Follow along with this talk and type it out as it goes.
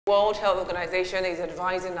The World Health Organization is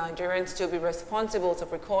advising Nigerians to be responsible to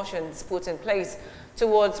precautions put in place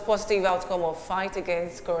towards positive outcome of fight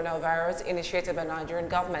against coronavirus initiated by Nigerian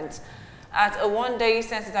government. At a one-day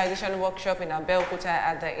sensitization workshop in Abeokuta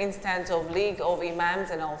at the instance of League of Imams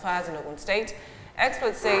and Alfas in Ogun State,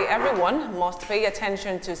 experts say everyone must pay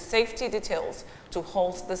attention to safety details to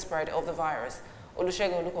halt the spread of the virus.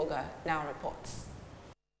 Olusegun Olukoga now reports.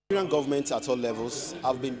 Nigerian governments at all levels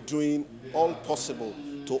have been doing all possible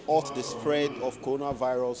to halt the spread of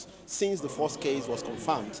coronavirus since the first case was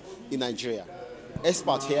confirmed in Nigeria.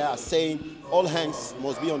 Experts here are saying all hands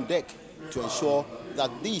must be on deck to ensure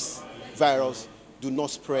that this virus do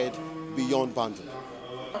not spread beyond boundary.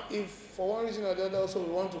 If for one reason or the other also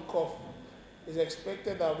we want to cough, it's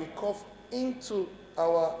expected that we cough into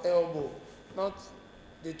our elbow, not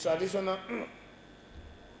the traditional.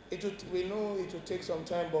 We know it will take some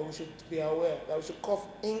time, but we should be aware that we should cough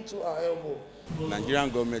into our elbow. Nigerian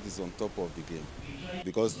government is on top of the game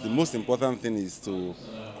because the most important thing is to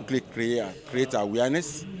quickly create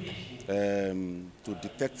awareness, to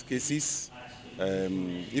detect cases,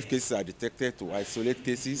 if cases are detected, to isolate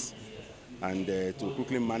cases, and to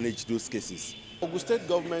quickly manage those cases. Ogun State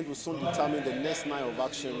government will soon determine the next line of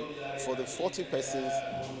action for the 40 persons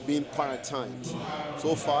being quarantined.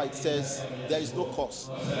 So far, it says there is no cause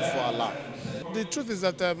for alarm. The truth is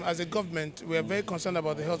that as a government, we are very concerned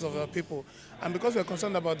about the health of our people. And because we are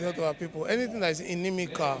concerned about the health of our people, anything that is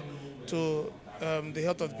inimical to the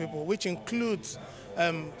health of the people, which includes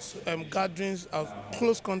gatherings of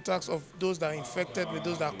close contacts of those that are infected with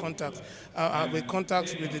those that are with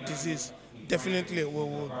contacts with the disease, definitely we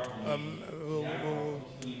will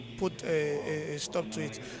put a stop to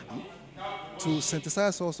it. To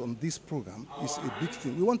sensitize us on this program is a big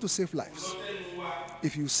thing. We want to save lives.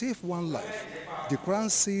 If you save one life, the Quran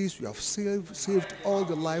says you have saved all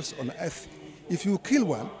the lives on earth. If you kill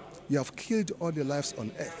one, you have killed all the lives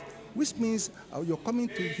on earth. Which means you're coming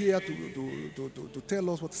to here to tell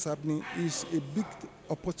us what's happening is a big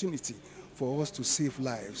opportunity for us to save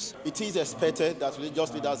lives. It is expected that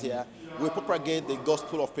religious leaders here will propagate the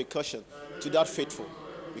gospel of precaution to that faithful,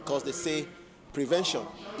 because they say prevention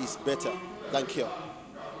is better than cure.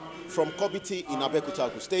 From Kobiti in Abeokuta,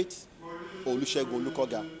 Ogun State, Olusegun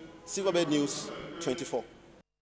Olukoga, Silverbird News 24.